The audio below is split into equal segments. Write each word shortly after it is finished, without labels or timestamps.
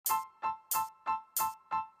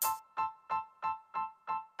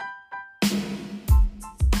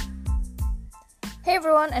Hey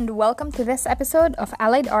everyone, and welcome to this episode of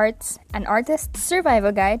Allied Arts, an artist's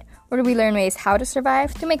survival guide, where we learn ways how to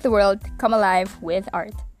survive to make the world come alive with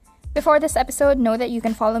art. Before this episode, know that you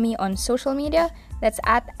can follow me on social media, that's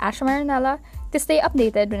at Asha Marinella, to stay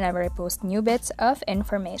updated whenever I post new bits of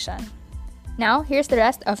information. Now, here's the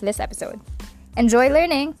rest of this episode. Enjoy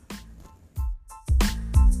learning!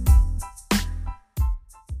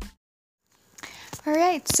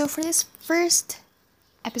 Alright, so for this first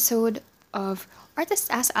episode of Artists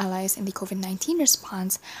as Allies in the COVID-19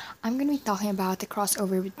 response, I'm going to be talking about the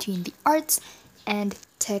crossover between the arts and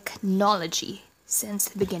technology since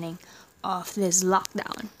the beginning of this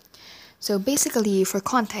lockdown. So basically, for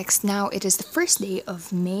context, now it is the first day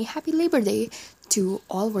of May. Happy Labor Day to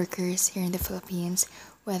all workers here in the Philippines,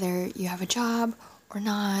 whether you have a job or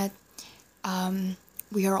not.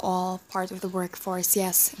 We are all part of the workforce,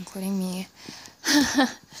 yes, including me.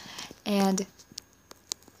 And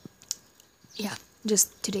yeah,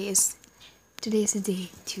 just today is a day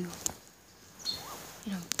to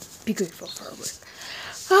be grateful for our work.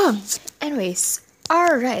 Anyways,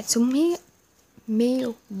 alright, so May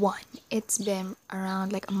 1, it's been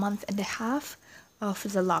around like a month and a half of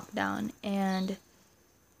the lockdown, and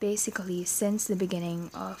basically since the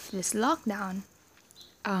beginning of this lockdown,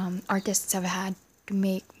 artists have had to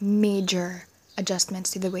make major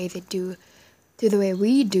adjustments to the way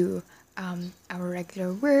we do our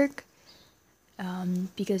regular work,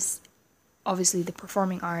 because obviously the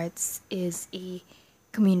performing arts is a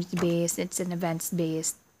community-based, it's an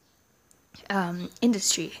events-based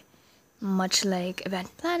industry, much like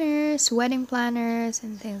event planners, wedding planners,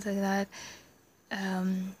 and things like that.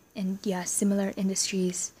 And yeah, similar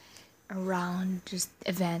industries around just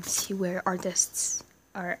events where artists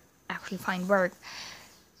are actually find work.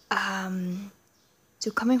 So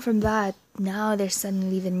coming from that, now there's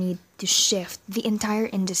suddenly the need to shift the entire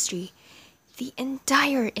industry.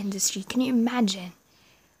 Can you imagine?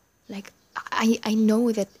 Like, I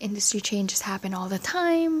know that industry changes happen all the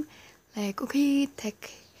time. Like, okay,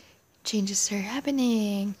 tech changes are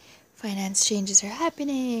happening, finance changes are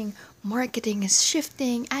happening, marketing is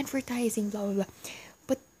shifting, advertising, blah, blah, blah.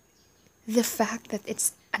 But the fact that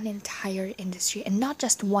it's an entire industry, and not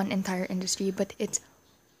just one entire industry, but it's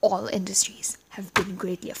all industries have been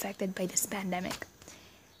greatly affected by this pandemic.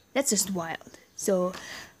 That's just wild. So,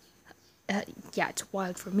 yeah, it's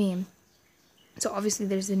wild for me. So obviously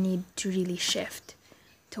there's a need to really shift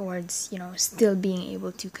towards, still being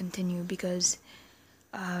able to continue, because,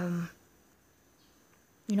 as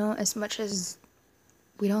much as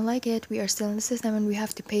we don't like it, we are still in the system and we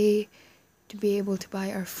have to pay to be able to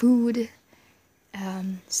buy our food.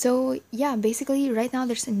 So yeah, basically right now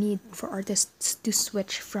there's a need for artists to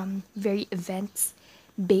switch from very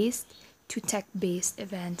events-based to tech-based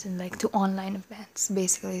events, and like to online events,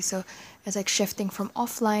 basically. So it's like shifting from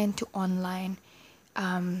offline to online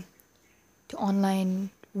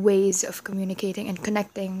ways of communicating and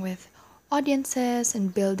connecting with audiences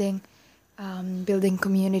and building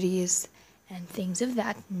communities and things of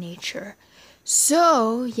that nature.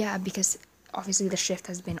 So yeah, because obviously the shift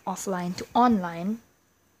has been offline to online.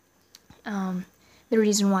 The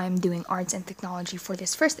reason why I'm doing arts and technology for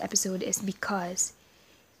this first episode is because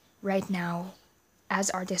right now,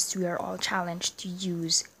 as artists, we are all challenged to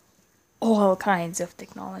use all kinds of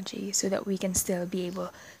technology so that we can still be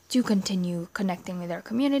able to continue connecting with our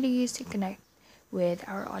communities, to connect with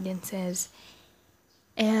our audiences.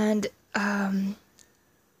 And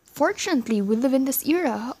fortunately, we live in this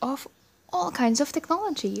era of all kinds of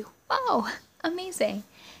technology. Wow, amazing.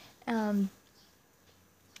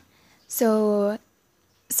 So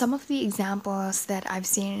some of the examples that I've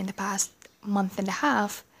seen in the past month and a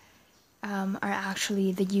half are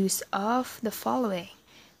actually the use of the following.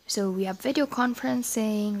 So we have video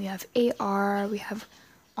conferencing, we have AR, we have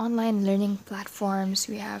online learning platforms,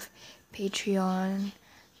 we have Patreon,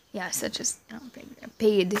 such as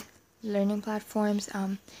paid learning platforms,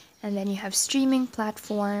 and then you have streaming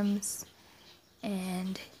platforms,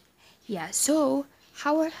 and so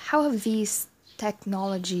how have these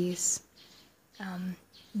technologies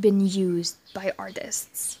been used by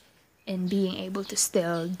artists in being able to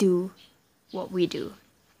still do what we do?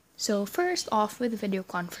 So first off, with video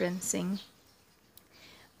conferencing,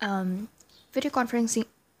 video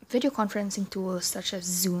conferencing tools such as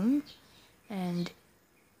Zoom and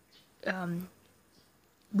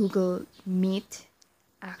Google Meet,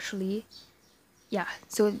 actually. Yeah,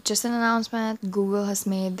 so just an announcement, Google has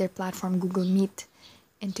made their platform Google Meet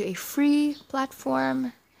into a free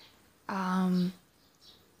platform, and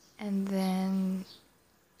then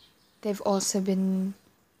they've also been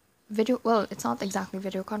it's not exactly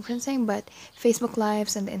video conferencing, but Facebook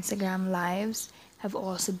Lives and Instagram Lives have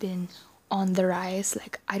also been on the rise.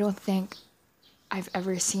 Like, I don't think I've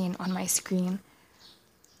ever seen on my screen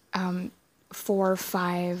 4,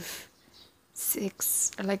 5,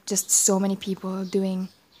 6, or like just so many people doing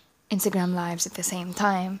Instagram lives at the same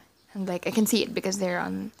time. And like, I can see it because they're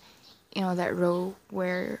on, that row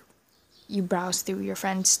where you browse through your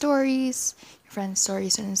friends' stories on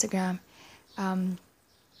Instagram.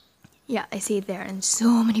 Yeah, I see it there, and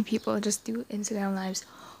so many people just do Instagram lives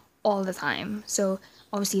all the time. So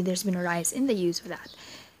obviously, there's been a rise in the use of that.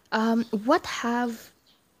 What have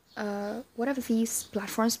these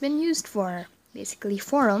platforms been used for? Basically,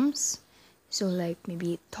 forums. So like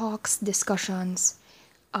maybe talks, discussions.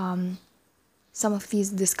 Some of these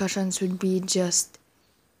discussions would be just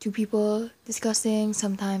two people discussing.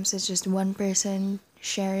 Sometimes it's just one person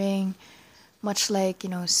sharing, much like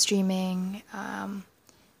streaming.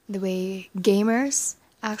 The way gamers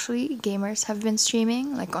have been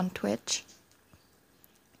streaming, like on Twitch.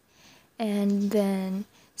 And then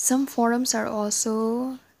some forums are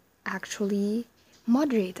also actually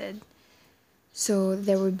moderated. So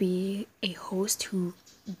there would be a host who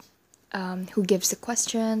gives the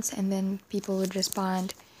questions, and then people would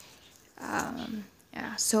respond.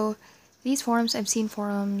 Yeah, so these forums, I've seen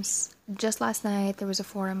forums. Just last night, there was a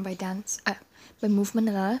forum by Move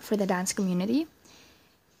Manila for the dance community.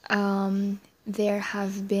 There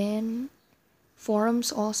have been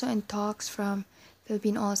forums also and talks from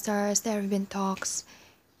Philippine All Stars. There have been talks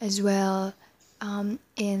as well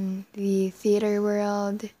in the theater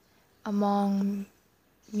world, among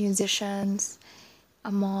musicians,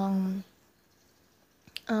 among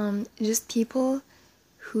just people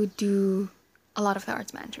who do a lot of the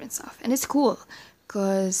arts management stuff. And it's cool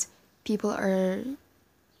because people are,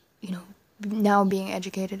 now being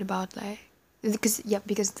educated about because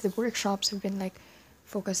the workshops have been like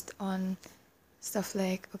focused on stuff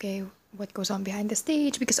like, okay, what goes on behind the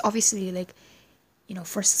stage, because obviously like,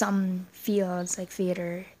 for some fields like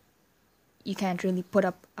theater, you can't really put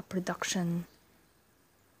up a production.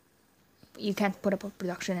 You can't put up a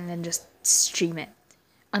production and then just stream it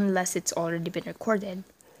unless it's already been recorded,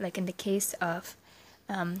 like in the case of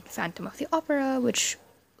Phantom of the Opera, which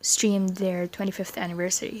streamed their 25th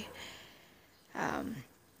anniversary.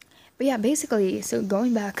 But yeah, basically, so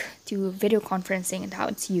going back to video conferencing and how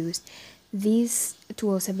it's used, these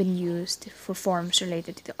tools have been used for forums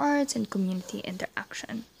related to the arts and community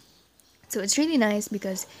interaction. So it's really nice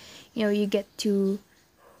because, you get to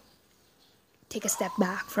take a step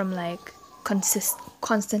back from like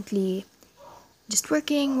constantly just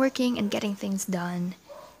working and getting things done.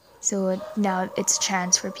 So now it's a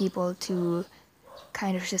chance for people to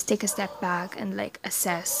kind of just take a step back and like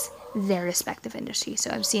assess their respective industries.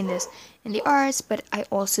 So I've seen this in the arts, but I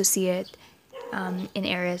also see it in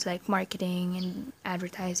areas like marketing and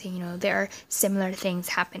advertising. There are similar things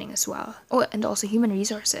happening as well. Oh, and also human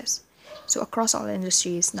resources. So across all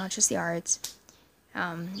industries, not just the arts,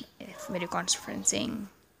 video conferencing,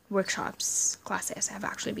 workshops, classes have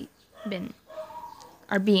actually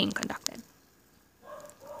are being conducted.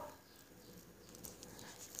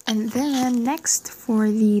 And then next, for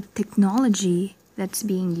the technology that's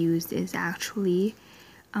being used is actually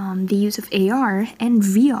the use of AR and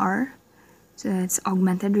VR. So that's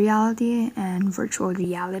augmented reality and virtual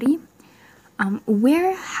reality.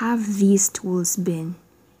 Where have these tools been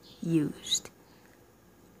used?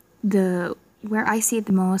 Where I see it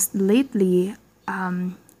the most lately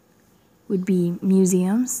would be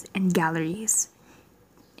museums and galleries,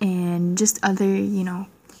 and just other,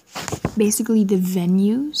 basically the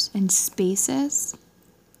venues and spaces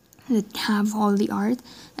that have all the art,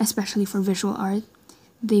 especially for visual art.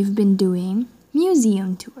 They've been doing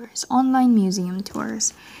museum tours, online museum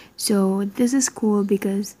tours. So this is cool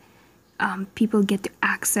because people get to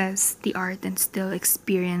access the art and still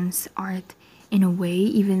experience art in a way,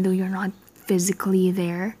 even though you're not physically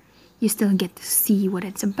there. You still get to see what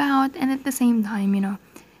it's about, and at the same time,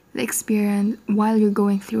 the experience while you're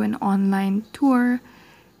going through an online tour,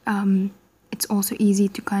 it's also easy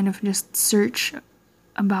to kind of just search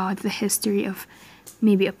about the history of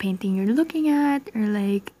maybe a painting you're looking at, or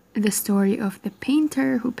like the story of the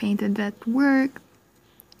painter who painted that work.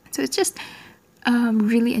 So it's just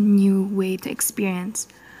really a new way to experience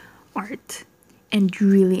art and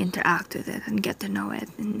really interact with it and get to know it,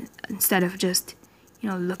 and instead of just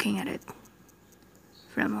looking at it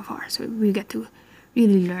from afar. So we get to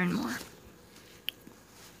really learn more.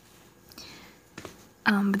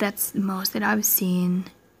 But that's the most that I've seen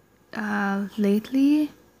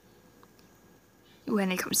lately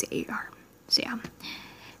when it comes to AR. So yeah.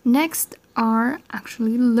 Next are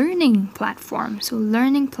actually learning platforms. So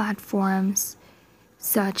learning platforms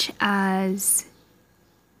such as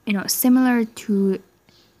similar to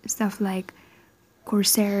stuff like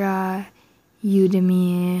Coursera,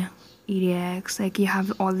 Udemy, edX. Like, you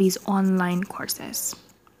have all these online courses.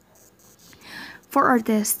 For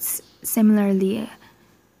artists, similarly,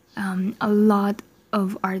 a lot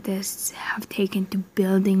of artists have taken to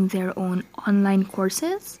building their own online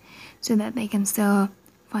courses so that they can still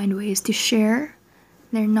find ways to share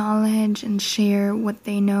their knowledge and share what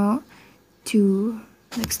they know to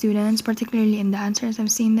like students, particularly in dancers.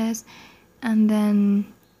 I've seen this. And then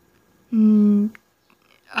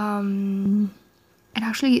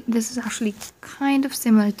this is actually kind of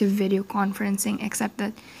similar to video conferencing, except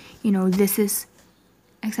that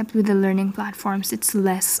except with the learning platforms, it's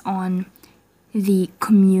less on the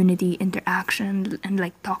community interaction and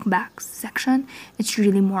like talkback section. It's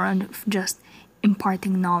really more on just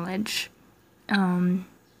imparting knowledge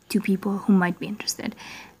to people who might be interested,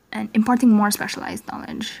 and imparting more specialized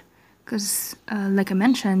knowledge, because like I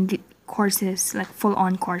mentioned, the courses, like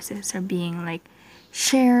full-on courses, are being like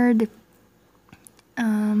shared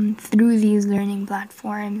through these learning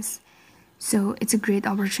platforms. So it's a great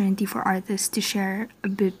opportunity for artists to share a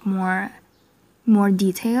bit more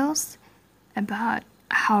details about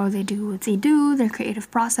how they do what they do, their creative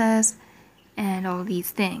process, and all these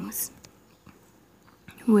things,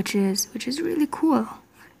 which is really cool.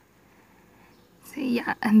 So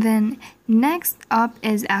yeah, and then next up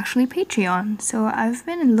is actually Patreon. So I've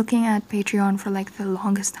been looking at Patreon for like the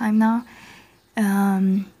longest time now.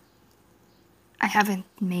 I haven't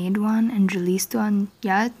made one and released one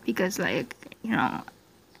yet because, like,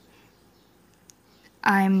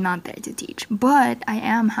 I'm not there to teach. But I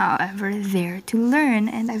am, however, there to learn.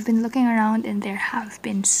 And I've been looking around, and there have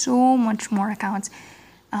been so much more accounts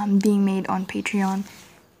being made on Patreon.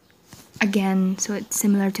 Again, so it's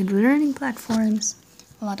similar to the learning platforms.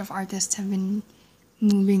 A lot of artists have been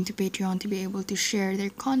moving to Patreon to be able to share their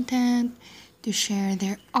content, to share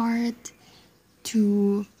their art,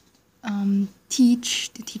 to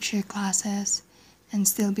teach their classes, and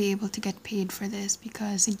still be able to get paid for this.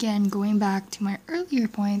 Because again, going back to my earlier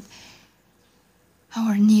point,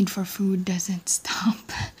 our need for food doesn't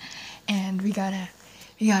stop, and we gotta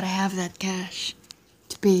have that cash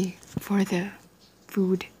to pay for the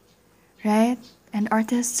food, right? And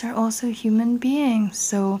artists are also human beings,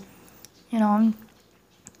 so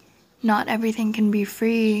not everything can be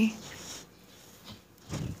free.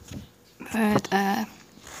 But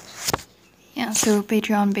yeah, so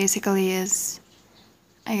Patreon basically is,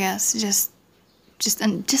 I guess, just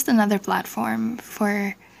another platform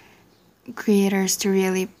for creators to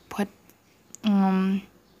really put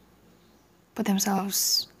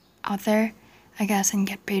themselves out there, I guess, and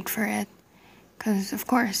get paid for it. Because of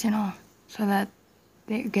course, so that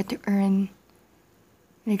they get to earn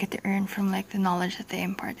from like the knowledge that they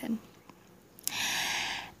imparted.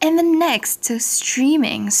 And then next, so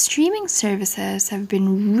streaming services have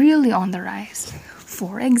been really on the rise.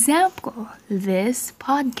 For example, this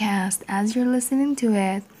podcast, as you're listening to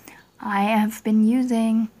it, I have been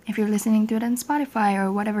using, if you're listening to it on Spotify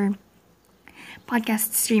or whatever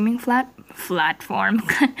podcast streaming platform,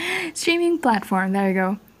 streaming platform, there you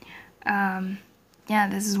go. Yeah,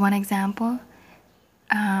 this is one example.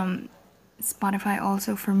 Spotify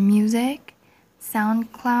also for music,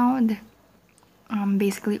 SoundCloud,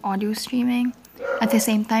 basically audio streaming. At the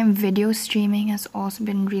same time, video streaming has also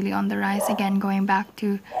been really on the rise. Again, going back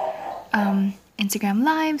to Instagram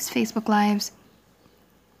Lives, Facebook Lives,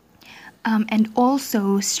 and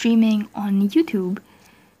also streaming on YouTube.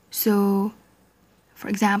 So, for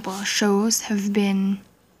example, films,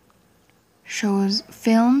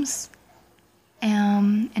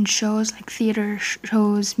 and shows like theater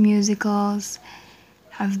shows, musicals,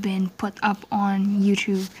 have been put up on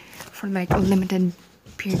YouTube for like a limited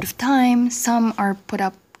period of time. Some are put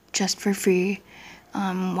up just for free,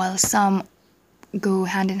 while some go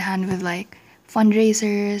hand in hand with like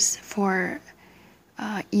fundraisers for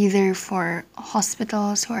either for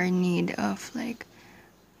hospitals who are in need of like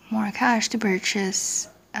more cash to purchase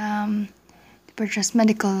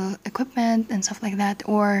medical equipment and stuff like that,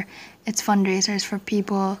 or it's fundraisers for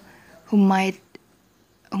people who might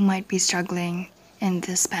be struggling in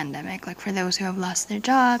this pandemic, like for those who have lost their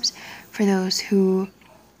jobs, for those who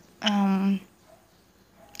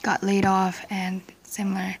got laid off, and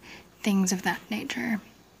similar things of that nature.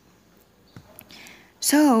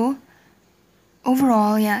 So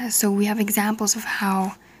overall, yeah, so we have examples of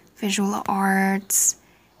how visual arts,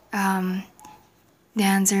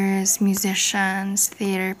 dancers, musicians,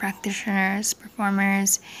 theater practitioners,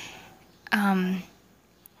 performers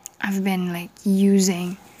have been like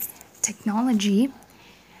using technology,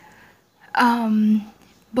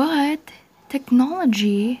 but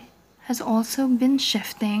technology has also been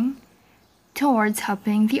shifting towards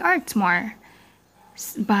helping the arts more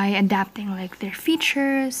by adapting like their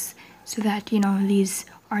features so that these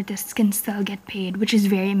artists can still get paid, which is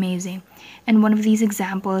very amazing. And one of these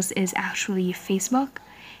examples is actually Facebook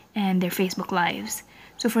and their Facebook lives.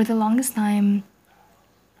 So for the longest time,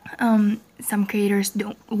 some creators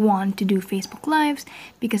don't want to do Facebook lives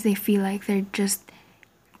because they feel like they're just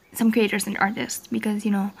some creators and artists, because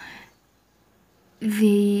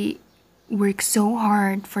they work so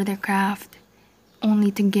hard for their craft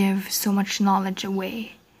only to give so much knowledge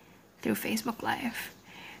away through Facebook Live,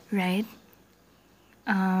 right?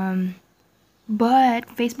 But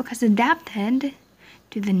Facebook has adapted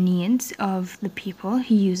to the needs of the people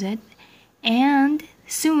who use it, and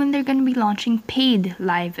soon they're going to be launching paid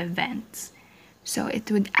live events. So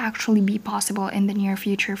it would actually be possible in the near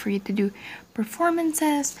future for you to do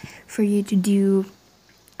performances, for you to do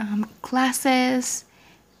classes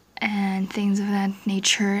and things of that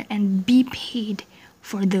nature, and be paid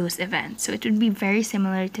for those events. So it would be very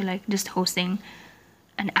similar to like just hosting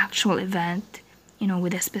an actual event,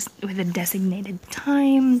 with a designated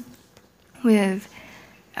time, with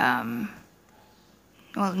no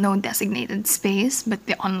designated space, but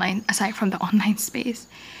aside from the online space.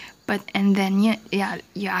 And then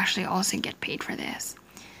you actually also get paid for this.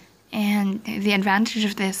 And the advantage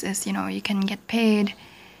of this is, you can get paid,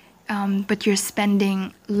 but you're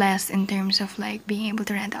spending less in terms of like being able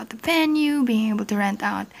to rent out the venue, being able to rent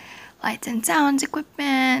out lights and sounds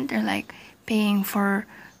equipment, or like paying for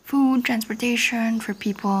food, transportation for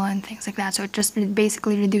people and things like that. So it just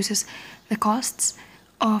basically reduces the costs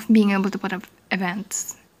of being able to put up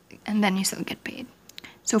events, and then you still get paid.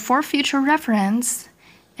 So for future reference,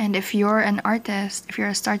 and if you're an artist, if you're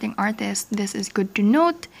a starting artist, this is good to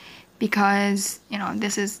note, because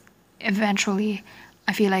this is eventually,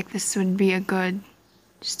 I feel like this would be a good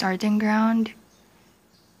starting ground.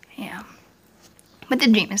 Yeah. But the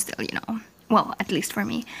dream is still, well, at least for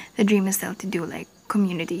me, the dream is still to do like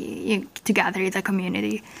community, to gather the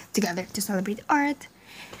community together to celebrate art,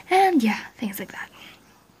 and things like that.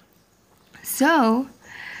 So,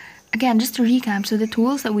 again, just to recap, so the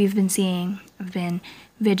tools that we've been seeing have been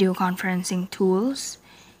video conferencing tools,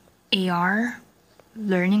 AR,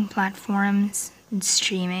 learning platforms, and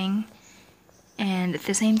streaming. And at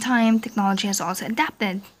the same time, technology has also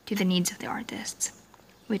adapted to the needs of the artists,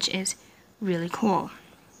 which is really cool.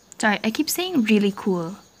 Sorry, I keep saying really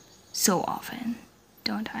cool so often,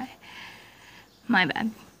 don't I? My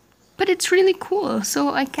bad. But it's really cool, so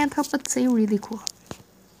I can't help but say really cool.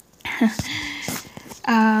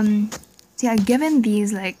 Given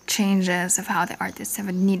these like changes of how the artists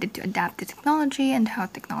have needed to adapt to technology and how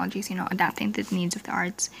technology is, adapting to the needs of the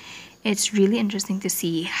arts, it's really interesting to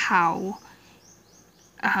see how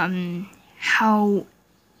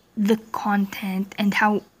the content and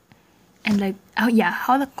how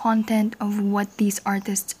the content of what these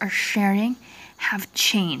artists are sharing have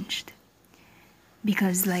changed.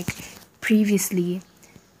 Because like previously,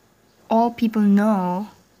 all people know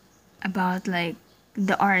about like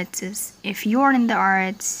the arts is, if you're in the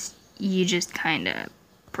arts, you just kind of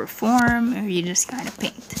perform or you just kind of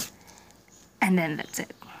paint, and then that's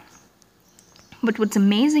it. But what's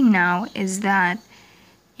amazing now is that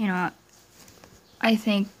I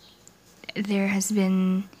think there has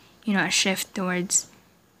been a shift towards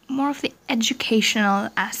more of the educational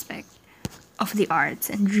aspect of the arts,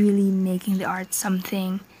 and really making the arts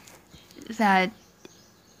something that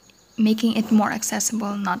making it more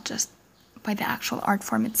accessible, not just by the actual art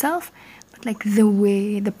form itself, but like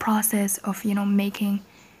the process of making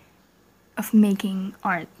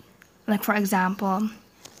art. Like for example,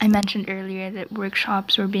 I mentioned earlier that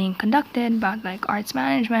workshops were being conducted about like arts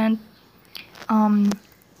management.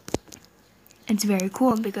 It's very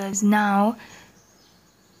cool because now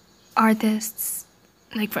artists,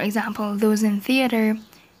 like for example those in theater,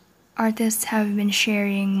 artists have been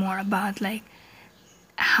sharing more about like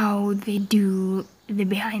how they do the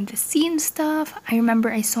behind the scenes stuff. I remember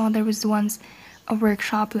I saw there was once a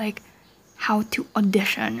workshop like how to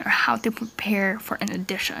audition or how to prepare for an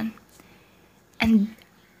audition, and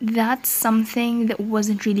that's something that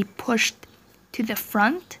wasn't really pushed to the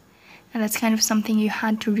front, and that's kind of something you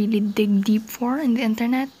had to really dig deep for in the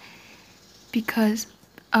internet, because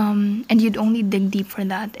and you'd only dig deep for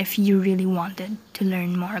that if you really wanted to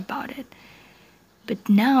learn more about it. But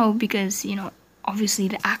now, because obviously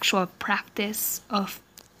the actual practice of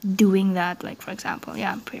doing that, like for example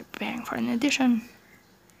preparing for an audition,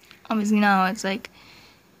 obviously now it's like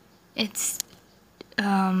it's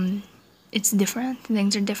different,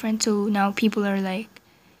 things are different. So now people are like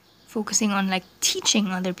focusing on like teaching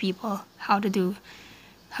other people how to do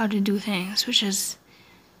things, which is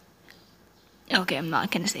okay. I'm not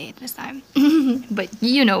gonna say it this time, but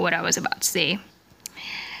you know what I was about to say.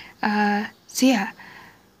 So yeah.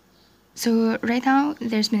 So right now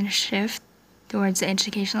there's been a shift towards the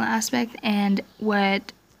educational aspect, and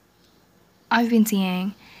what I've been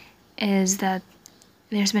seeing is that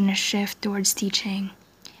there's been a shift towards teaching.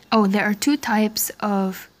 Oh, there are two types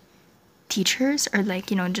of teachers, or like,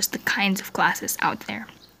 just the kinds of classes out there.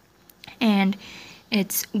 And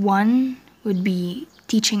it's one would be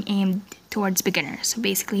teaching aimed towards beginners. So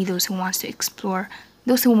basically those who want to explore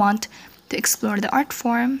the art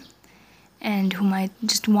form and who might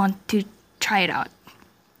just want to try it out.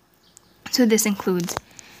 So this includes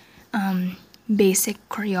basic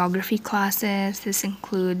choreography classes. This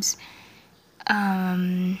includes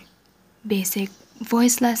basic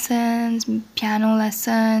voice lessons, piano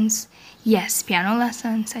lessons. Yes, piano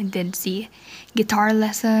lessons. I did see guitar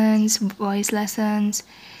lessons, voice lessons,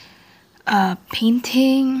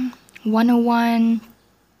 painting 101,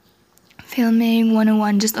 filming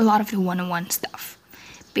 101, just a lot of the 101 stuff.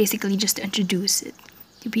 Basically just to introduce it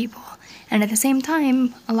to people. And at the same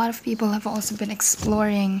time, a lot of people have also been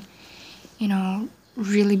exploring,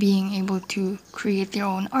 really being able to create their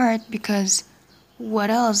own art, because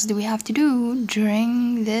what else do we have to do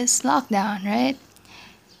during this lockdown, right?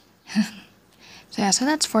 So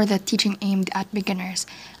that's for the teaching aimed at beginners.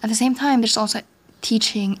 At the same time, there's also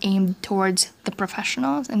teaching aimed towards the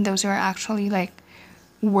professionals and those who are actually like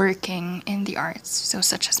working in the arts, so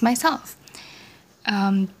such as myself.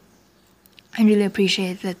 I really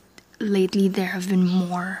appreciate that lately there have been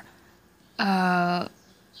more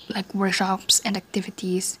like workshops and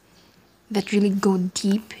activities that really go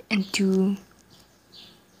deep into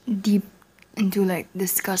like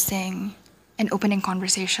discussing and opening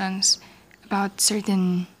conversations about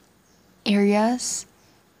certain areas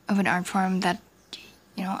of an art form that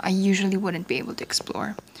I usually wouldn't be able to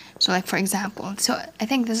explore. So like, for example, so I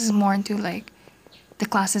think this is more into like the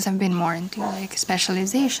classes have been more into like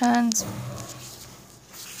specializations,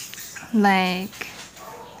 like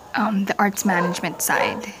the arts management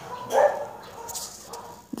side,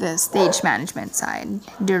 the stage management side,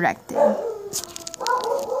 directing.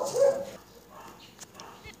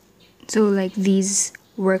 So like these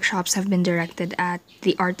workshops have been directed at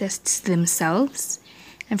the artists themselves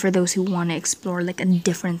and for those who want to explore like a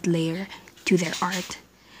different layer to their art.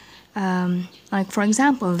 Like for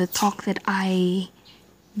example, the talk that I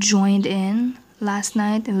joined in last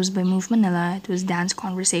night, it was by Move Manila. It was dance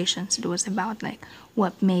conversations. It was about like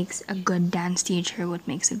what makes a good dance teacher, what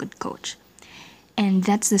makes a good coach. And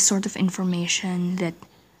that's the sort of information that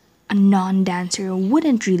a non-dancer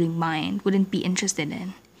wouldn't really mind, wouldn't be interested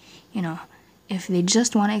in. If they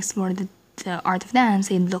just want to explore the art of dance,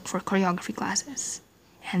 they'd look for choreography classes.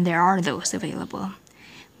 And there are those available.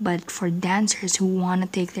 But for dancers who want to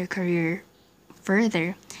take their career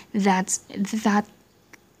further, that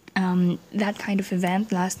kind of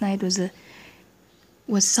event last night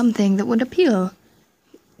was something that would appeal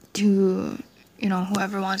to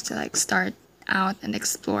whoever wants to like start out and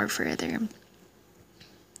explore further.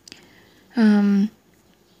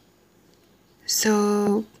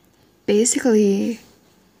 So basically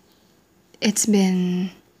it's been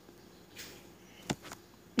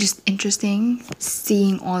just interesting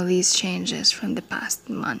seeing all these changes from the past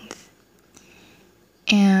month.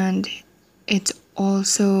 And it's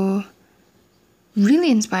also really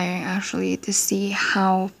inspiring actually to see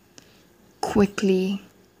how quickly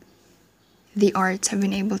the arts have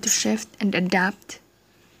been able to shift and adapt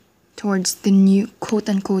towards the new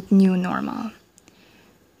quote-unquote new normal.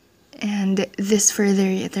 And this further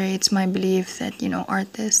reiterates my belief that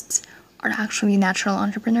artists are actually natural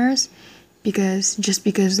entrepreneurs, because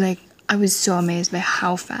like I was so amazed by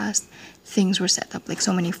how fast things were set up, like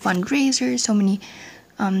so many fundraisers, so many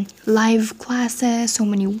live classes, so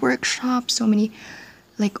many workshops, so many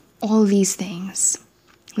like all these things,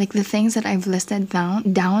 like the things that I've listed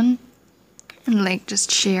down and like just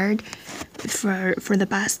shared for the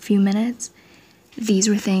past few minutes. These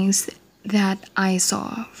were things that I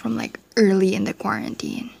saw from like early in the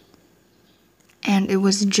quarantine. And it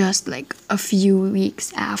was just like a few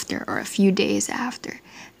weeks after or a few days after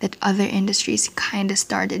that other industries kind of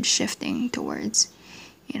started shifting towards,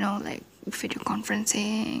 like video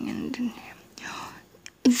conferencing and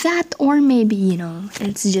that, or maybe,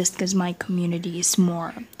 it's just because my community is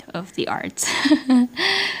more of the arts.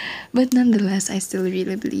 But nonetheless, I still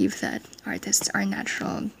really believe that artists are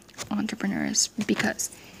natural entrepreneurs because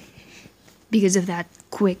of that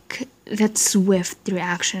swift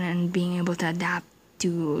reaction and being able to adapt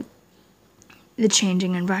to the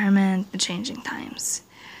changing environment, the changing times.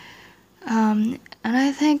 And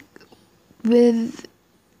I think with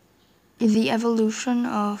the evolution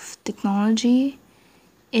of technology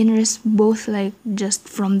both like just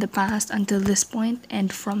from the past until this point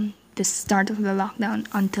and from the start of the lockdown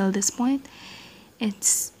until this point,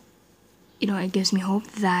 it gives me hope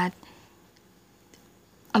that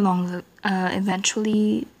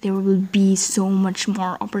eventually there will be so much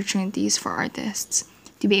more opportunities for artists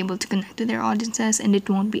to be able to connect to their audiences, and it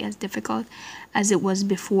won't be as difficult as it was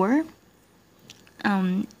before,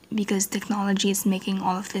 because technology is making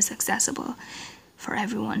all of this accessible for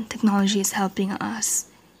everyone. Technology is helping us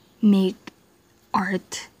make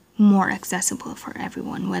art more accessible for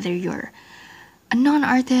everyone, whether you're a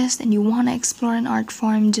non-artist and you want to explore an art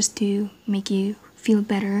form just to make you feel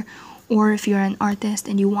better, or if you're an artist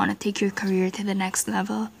and you want to take your career to the next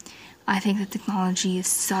level. I think that technology is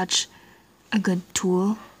such a good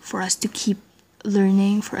tool for us to keep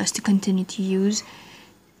learning, for us to continue to use.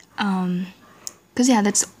 Because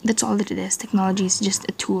that's all that it is. Technology is just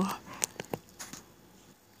a tool.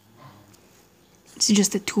 It's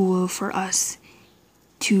just a tool for us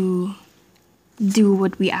to do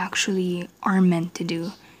what we actually are meant to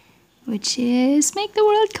do, which is make the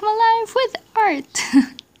world come alive with art.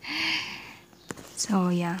 So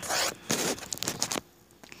yeah,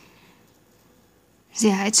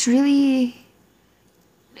 it's really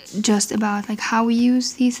just about like how we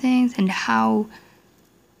use these things and how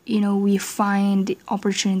we find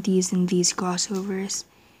opportunities in these crossovers.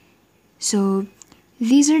 So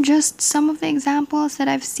these are just some of the examples that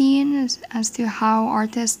I've seen as to how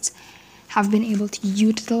artists have been able to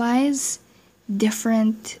utilize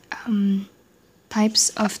different types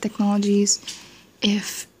of technologies.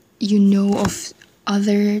 If you know of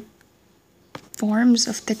other forms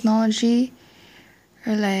of technology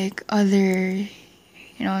or like other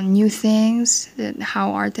new things, that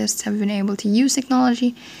how artists have been able to use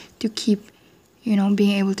technology to keep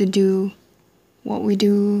being able to do what we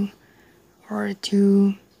do, or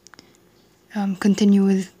to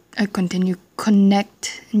continue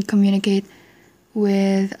connect and communicate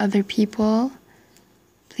with other people,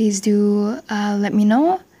 please do let me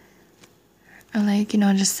know. Or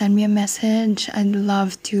just send me a message. I'd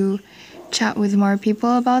love to chat with more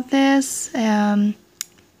people about this. So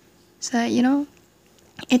that,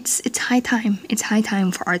 it's high time. It's high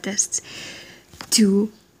time for artists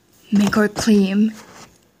to make our claim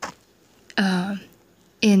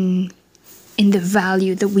in the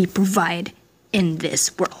value that we provide in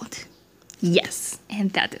this world. Yes,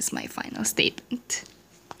 and that is my final statement.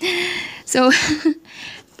 So,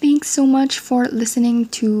 thanks so much for listening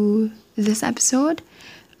to this episode.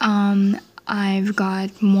 I've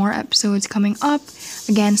got more episodes coming up,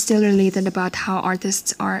 again, still related about how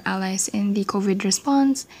artists are allies in the COVID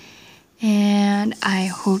response, and I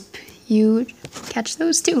hope you catch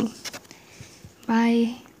those too.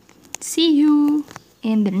 Bye. See you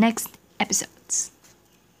in the next episodes.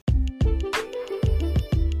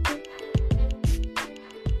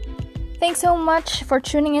 Thanks so much for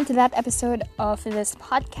tuning into that episode of this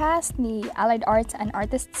podcast, the Allied Arts and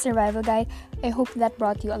Artists Survival Guide. I hope that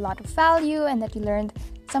brought you a lot of value and that you learned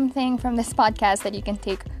something from this podcast that you can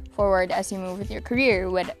take forward as you move with your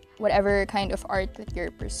career, with whatever kind of art that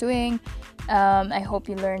you're pursuing. I hope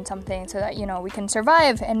you learned something so that, we can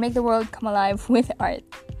survive and make the world come alive with art.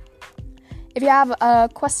 If you have a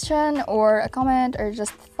question or a comment or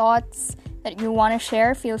just thoughts that you want to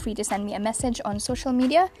share, feel free to send me a message on social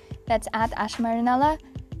media. That's at Asha Marinella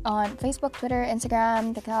on Facebook, Twitter,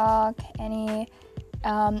 Instagram, TikTok,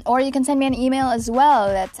 or you can send me an email as well.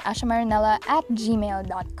 That's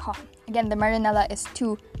ashamarinella@gmail.com. Again, the Marinella has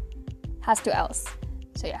two L's.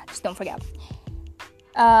 So yeah, just don't forget.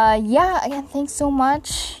 Again, thanks so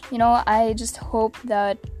much. I just hope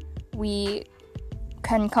that we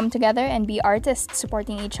can come together and be artists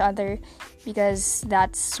supporting each other, because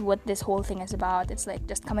that's what this whole thing is about. It's like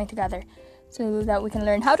just coming together so that we can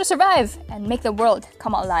learn how to survive and make the world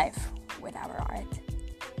come alive with our art.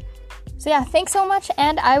 So yeah, thanks so much,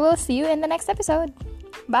 and I will see you in the next episode.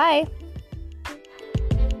 Bye!